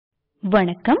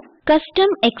வணக்கம்.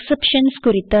 Custom exceptions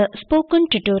குறித்த spoken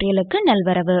டியூட்டோரியலுக்கு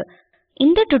நல்வரவு.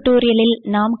 இந்த டியூட்டோரியலில்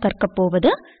நாம் கற்கப்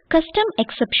போவது கஸ்டம்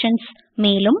எக்ஸெப்ஷன்ஸ்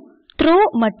மேலும் த்ரோ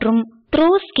மற்றும்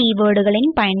த்ரோஸ்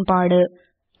கீவேர்டுகளின் பயன்பாடு.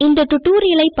 இந்த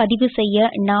டியூட்டோரியலை பதிவு செய்ய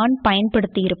நான்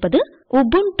பயன்படுத்தியிருப்பது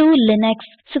Ubuntu Linux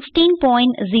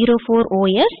 16.04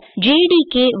 OS,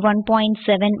 JDK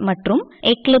 1.7 மற்றும்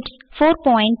Eclipse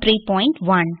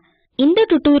 4.3.1. இந்த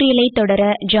டியூட்டோரியலை தொடர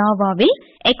ஜாவாவில்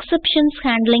எக்ஸெப்ஷன்ஸ்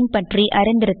ஹேண்ட்லிங் பற்றி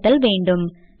அறிந்திருத்தல் வேண்டும்.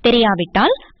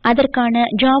 தெரியாவிட்டால் அதற்கான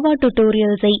ஜாவா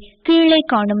டியூட்டோரியல்ஸை கீழே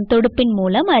காணும் தொடுப்பின்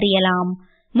மூலம் அறியலாம்.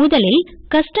 முதலில்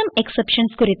கஸ்டம்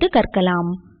எக்ஸெப்ஷன்ஸ் குறித்து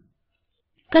கற்கலாம்.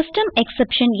 கஸ்டம்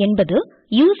எக்ஸெப்ஷன் என்பது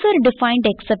யூசர் டிஃபைன்ட்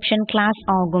எக்ஸெப்ஷன் கிளாஸ்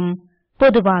ஆகும்.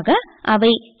 பொதுவாக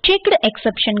அவை செக்டு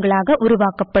எக்ஸெப்ஷன்களாக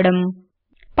உருவாக்கப்படும்.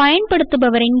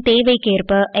 பயன்படுத்துபவரின்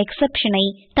தேவைக்கேற்ப எக்ஸெப்ஷனை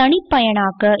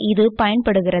தனிப்பயனாக்க இது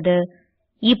பயன்படுகிறது.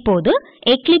 இப்போது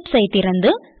Eclipse ஐ திறந்து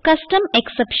கஸ்டம்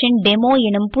எக்ஸெப்ஷன் டெமோ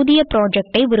எனும் புதிய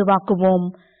ப்ராஜெக்டை உருவாக்குவோம்.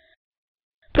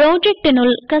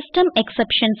 ப்ராஜெக்டினுள் கஸ்டம்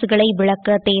எக்ஸெப்ஷன்ஸ்களை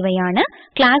விளக்க தேவையான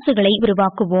கிளாஸ்களை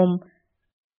உருவாக்குவோம்.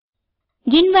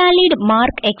 இன்வாலிட்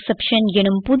மார்க் எக்ஸெப்ஷன்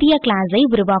எனும் புதிய கிளாஸை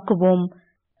உருவாக்குவோம்.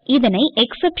 இதனை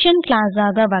எக்ஸெப்ஷன் கிளாஸ்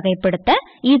ஆக வகைப்படுத்த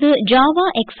இது ஜாவா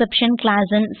எக்ஸெப்ஷன்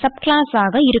கிளாஸின் சப்கிளாஸ்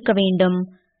ஆக இருக்க வேண்டும்.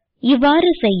 இவ்வாறு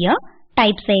செய்ய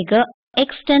டைப் செய்க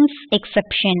எக்ஸ்டென்ஸ்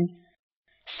எக்ஸெப்ஷன்.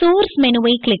 சோர்ஸ்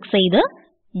மெனுவை கிளிக் செய்து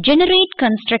generate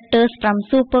constructors from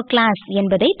super class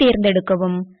என்பதை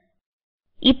தேர்ந்தெடுக்கவும்.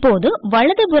 இப்போது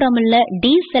வலதுபுறமுள்ள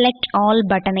டீசெலக்ட் ஆல்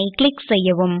பட்டனை கிளிக்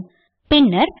செய்யவும்.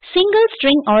 பின்னர் சிங்கிள்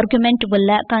ஸ்ட்ரிங் ஆர்குமென்ட் உள்ள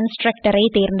கன்ஸ்ட்ரக்டரை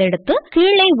தேர்ந்தெடுத்து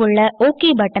கீழே உள்ள OK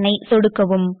பட்டனை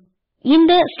சொடுக்கவும்.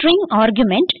 இந்த ஸ்ட்ரிங்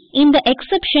ஆர்குமென்ட் இந்த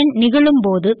எக்ஸெப்ஷன் நிகழும்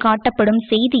போது காட்டப்படும்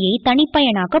செய்தியை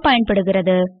தனிப்பயனாக்க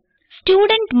பயன்படுகிறது.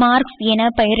 ஸ்டூடென்ட் மார்க்ஸ் என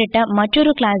பெயரிட்ட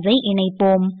மற்றொரு கிளாஸை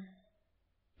இணைப்போம்.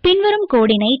 பின்வரும்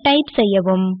கோடினை டைப்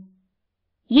செய்யவும்.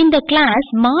 இந்த கிளாஸ்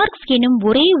மார்க்ஸ் எனும்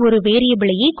ஒரே ஒரு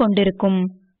வேரியபிளையே கொண்டிருக்கும்.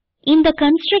 இந்த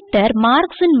கன்ஸ்ட்ரக்டர்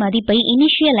மார்க்ஸின் மதிப்பை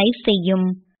இனிஷியலைஸ் செய்யும்.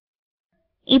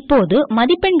 இப்போது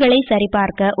மதிப்பெண்களை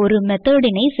சரிபார்க்க ஒரு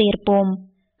மெத்தடினை சேர்ப்போம்.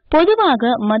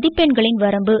 பொதுவாக மதிப்பெண்களின்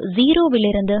வரம்பு 0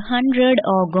 இலிருந்து 100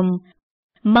 ஆகும்.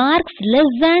 Marks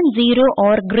less than 0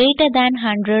 or greater than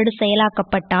 100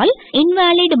 செயலாக்கப்பட்டால்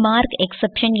invalid mark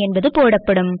exception என்பது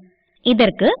போடப்படும்.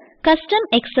 இதற்கு கஸ்டம்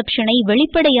எக்ஸெப்ஷனை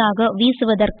வெளிப்படையாக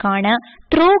வீசுவதற்கான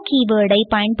த்ரோ கீவேர்டை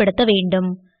பயன்படுத்த வேண்டும்.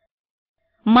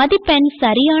 மதிப்பெண்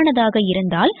சரியானதாக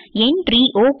இருந்தால் என்ட்ரி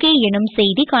OK எனும்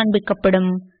செய்தி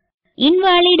காண்பிக்கப்படும்.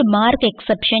 இன்வாலிட் மார்க்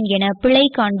எக்ஸெப்ஷன் என பிழை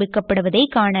காண்பிக்கப்படுவதை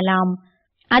காணலாம்.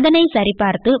 அதனை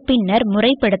சரிபார்த்து பின்னர்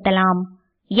முறைப்படுத்தலாம்.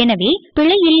 எனவே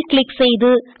பிழையில் கிளிக்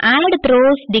செய்து ஆட்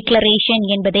த்ரோஸ் டிக்ளரேஷன்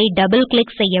என்பதை டபுள்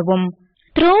கிளிக் செய்யவும்.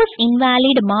 த்ரோஸ்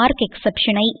இன்வாலிட் மார்க்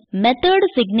எக்ஸெப்ஷனை மெத்தட்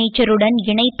சிக்னேச்சருடன்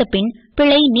இணைத்த பின்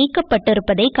பிழை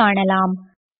நீக்கப்பட்டிருப்பதை காணலாம்.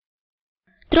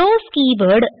 த்ரோஸ்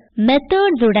கீவேர்ட்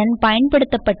மெத்தட்ஸ் உடன்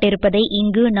பயன்படுத்தப்பட்டிருப்பதை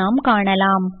இங்கு நாம்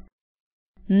காணலாம்.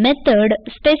 மெத்தட்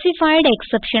ஸ்பெசிஃபைட்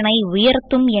எக்ஸெப்ஷனை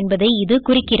உயர்த்தும் என்பதை இது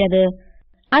குறிக்கிறது.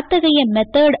 அத்தகைய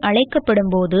மெத்தட் அழைக்கப்படும்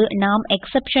போது நாம்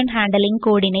எக்ஸெப்ஷன் ஹேண்ட்லிங்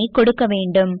கோடினை கொடுக்க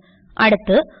வேண்டும்.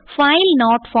 அடுத்து ஃபைல்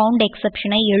நாட் ஃபவுண்ட்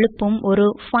எக்ஸெப்ஷனை எழுப்பும் ஒரு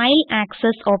ஃபைல்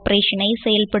ஆக்சஸ் ஆபரேஷனை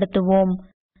செயல்படுத்துவோம்.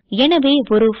 எனவே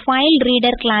ஒரு ஃபைல்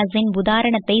ரீடர் கிளாஸின்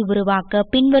உதாரணத்தை உருவாக்க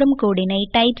பின்வரும் கோடினை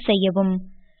டைப் செய்யவும்.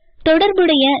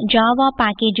 தொடர்புடைய ஜாவா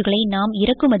பேக்கேஜ்களை நாம்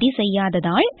இறக்குமதி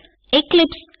செய்யாததால்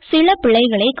Eclipse சில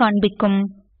பிழைகளை காண்பிக்கும்.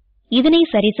 இதனை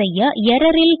சரிசெய்ய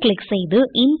எரரில் கிளிக் செய்து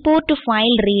import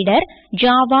file reader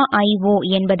Java IO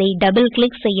என்பதை டபுள்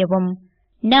கிளிக் செய்யவும்.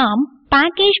 நாம்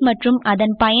பேக்கேஜ் மற்றும்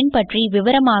அதன் பயன் பற்றி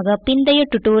விவரமாக பிந்தைய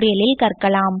டியூட்டோரியலில்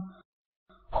கற்கலாம்.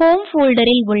 ஹோம்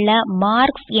ஃபோல்டரில் உள்ள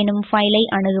மார்க்ஸ் எனும் ஃபைலை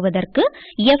அணுகுவதற்கு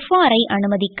FR ஐ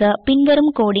அனுமதிக்க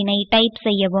பின்வரும் கோடினை டைப்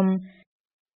செய்யவும்.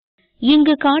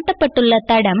 இங்கு காட்டப்பட்டுள்ள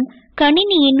தடம்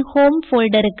கணினியின் ஹோம்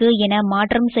ஃபோல்டருக்கு என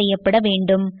மாற்றம் செய்யப்பட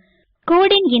வேண்டும்.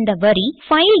 கோடின் இந்த வரி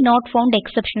ஃபைல் நாட் ஃபவுண்ட்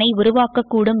எக்ஸெப்ஷனை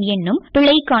உருவாக்கக்கூடும் என்னும்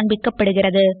பிழை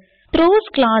காண்பிக்கப்படுகிறது. த்ரோஸ்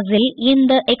கிளாஸில்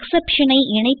இந்த எக்ஸெப்ஷனை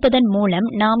இணைப்பதன் மூலம்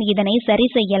நாம் இதனை சரி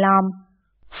செய்யலாம்.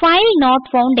 ஃபைல் நாட்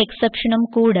ஃபவுண்ட் எக்ஸெப்ஷனும்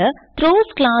கூட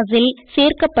த்ரோஸ் கிளாஸில்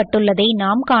சேர்க்கப்பட்டுள்ளதை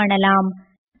நாம் காணலாம்.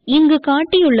 இங்கு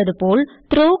காட்டியுள்ளது போல்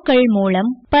த்ரோக்கள்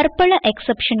மூலம் பற்பல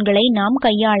எக்ஸெப்ஷன்களை நாம்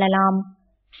கையாளலாம்.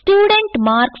 ஸ்டூடென்ட்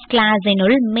மார்க்ஸ்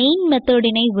கிளாஸினுள் மெயின்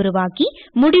மெத்தடினை உருவாக்கி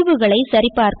முடிவுகளை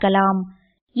சரிபார்க்கலாம்.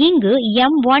 இங்கு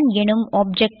M1 எனும்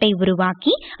ஆப்ஜெக்டை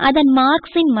உருவாக்கி அதன்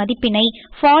மார்க்ஸின் மதிப்பினை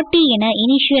 40 என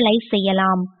இனிஷியலைஸ்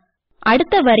செய்யலாம்.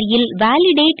 அடுத்த வரியில்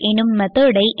வாலிடேட் எனும்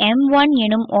மெத்தடை M1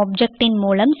 எனும் ஆப்ஜெக்டின்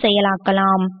மூலம்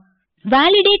செயலாக்கலாம்.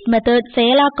 வாலிடேட் மெத்தட்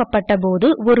செயலாக்கப்பட்ட போது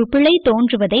ஒரு பிழை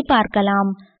தோன்றுவதை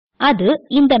பார்க்கலாம். அது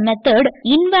இந்த மெத்தட்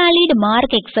இன்வாலிட்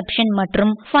மார்க் எக்ஸெப்ஷன்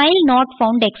மற்றும் ஃபைல் நாட்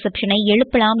ஃபவுண்ட் எக்ஸெப்ஷனை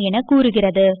எழுப்பலாம் என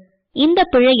கூறுகிறது. இந்த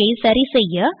பிழையை சரி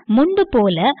செய்ய முன்பு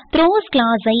போல throws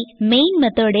class-ஐ மெயின்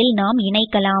மெத்தடில் நாம்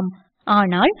இணைக்கலாம்.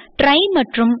 ஆனால் try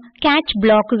மற்றும் catch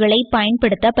blockகளை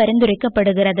பயன்படுத்த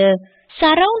பரிந்துரைக்கப்படுகிறது.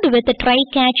 Surround with try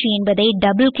catch என்பதை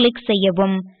டபுள் கிளிக்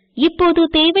செய்யவும். இப்போது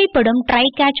தேவைப்படும் try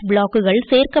catch blockகள்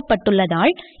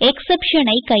சேர்க்கப்பட்டுள்ளதால்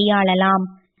exception-ஐ கையாளலாம்.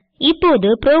 இப்போது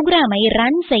புரோகிராமை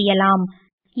ரன் செய்யலாம்.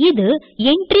 இது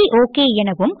என்ட்ரி ஓகே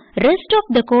எனவும் ரெஸ்ட்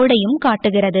ஆஃப் த கோடையும்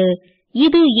காட்டுகிறது.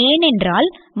 இது ஏனென்றால்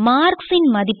மார்க்ஸின்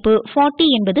மதிப்பு 40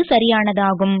 என்பது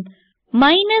சரியானதாகும்.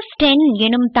 -10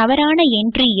 எனும் தவறான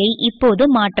என்ட்ரியை இப்போது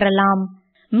மாற்றலாம்.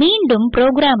 மீண்டும்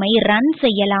புரோகிராமை ரன்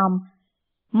செய்யலாம்.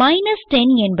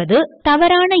 -10 என்பது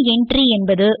தவறான என்ட்ரி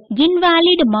என்பது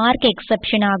இன்வாலிட் மார்க்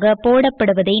எக்ஸெப்ஷன் ஆக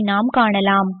போடப்படுவதை நாம்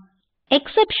காணலாம்.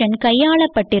 எக்ஸெப்ஷன்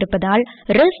கையாளப்பட்டிருப்பதால்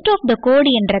ரெஸ்ட் ஆஃப் த கோடு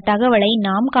என்ற தகவலை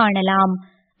நாம் காணலாம்.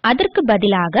 அதற்கு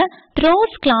பதிலாக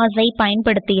throws class-ஐ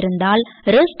பயன்படுத்தியிருந்தால்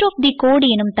ரெஸ்ட் ஆஃப் தி கோடு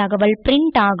எனும் தகவல்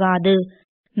பிரிண்ட் ஆகாது.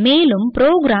 மேலும்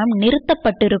புரோகிராம்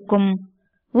நிறுத்தப்பட்டிருக்கும்.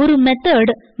 ஒரு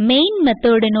மெத்தட் மெயின்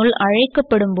மெத்தடினுள்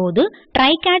அழைக்கப்படும் போது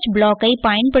try catch block-ஐ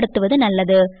பயன்படுத்துவது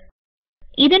நல்லது.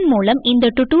 இதன் மூலம் இந்த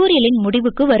டுடோரியலின்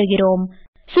முடிவுக்கு வருகிறோம்.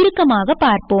 சுருக்கமாக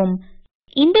பார்ப்போம்.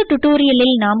 இந்த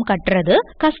டுடோரியலில் நாம் கற்றது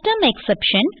கஸ்டம்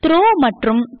எக்ஸெப்ஷன், throw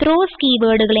மற்றும் throws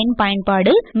கீவேர்டுகளின்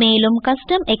பயன்பாடு, மேலும்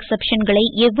கஸ்டம் எக்ஸெப்ஷன்களை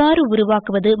எவ்வாறு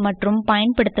உருவாக்குவது மற்றும்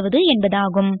பயன்படுத்துவது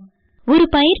என்பதாகும். ஒரு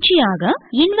பயிற்சியாக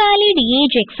இன்வாலிட்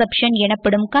ஏஜ் எக்ஸெப்ஷன்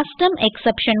எனப்படும் கஸ்டம்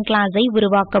எக்ஸெப்ஷன் கிளாஸை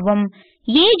உருவாக்கவும்.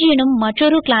 ஏஜ் எனும்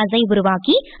மற்றொரு கிளாஸை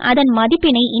உருவாக்கி அதன்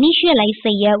மதிப்பினை இனிஷியலைஸ்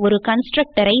செய்ய ஒரு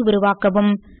கன்ஸ்ட்ரக்டரை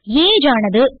உருவாக்கவும். ஏஜ்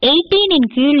ஆனது 18 இன்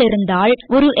கீழ் இருந்தால்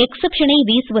ஒரு எக்ஸெப்ஷனை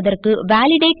வீசுவதற்கு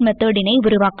வாலிடேட் மெத்தடினை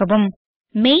உருவாக்கவும்.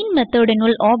 மெயின்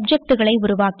மெத்தடினுள் ஆப்ஜெக்ட்களை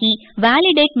உருவாக்கி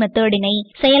வாலிடேட் மெத்தடினை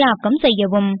செயலாக்கம்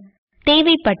செய்யவும்.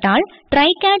 தேவைப்பட்டால் ட்ரை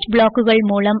கேட்ச் பிளாக்குகள்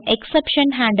மூலம்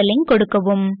எக்ஸெப்ஷன் ஹேண்டலிங்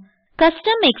கொடுக்கவும்.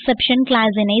 கஸ்டம் எக்ஸெப்ஷன்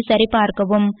கிளாஸினை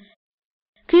சரிபார்க்கவும்.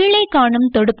 கீழே காணும்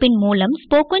தொடுப்பின் மூலம்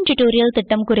ஸ்போக்கன் டியூட்டோரியல்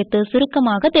திட்டம் குறித்து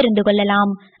சுருக்கமாக தெரிந்து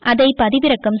கொள்ளலாம். அதை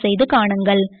பதிவிறக்கம் செய்து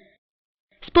காணுங்கள்.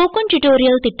 ஸ்போக்கன்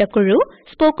டியூட்டோரியல் திட்டக்குழு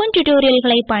ஸ்போக்கன்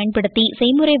டியூட்டோரியல்களை பயன்படுத்தி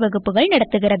செய்முறை வகுப்புகள்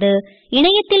நடத்துகிறது.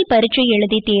 இணையத்தில் பரீட்சை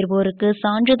எழுதி தேர்வோருக்கு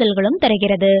சான்றிதழ்களும்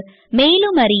தருகிறது.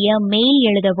 மேலும் அறிய மெயில்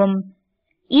எழுதவும்.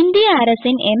 இந்திய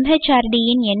அரசின்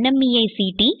MHRDயின்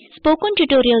NMEICT ஸ்போக்கன்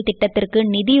டியூட்டோரியல் திட்டத்திற்கு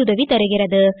நிதியுதவி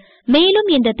தருகிறது. மேலும்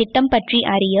இந்த திட்டம் பற்றி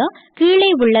அறிய கீழே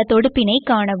உள்ள தொடுப்பினை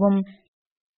காணவும்.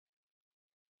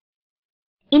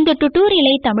 இந்த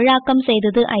டுடோரியலை தமிழாக்கம்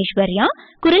செய்தது ஐஸ்வர்யா.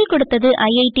 குரல் கொடுத்தது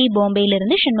IIT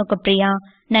பாம்பேயிலிருந்து சண்முகப்பிரியா.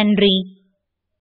 நன்றி.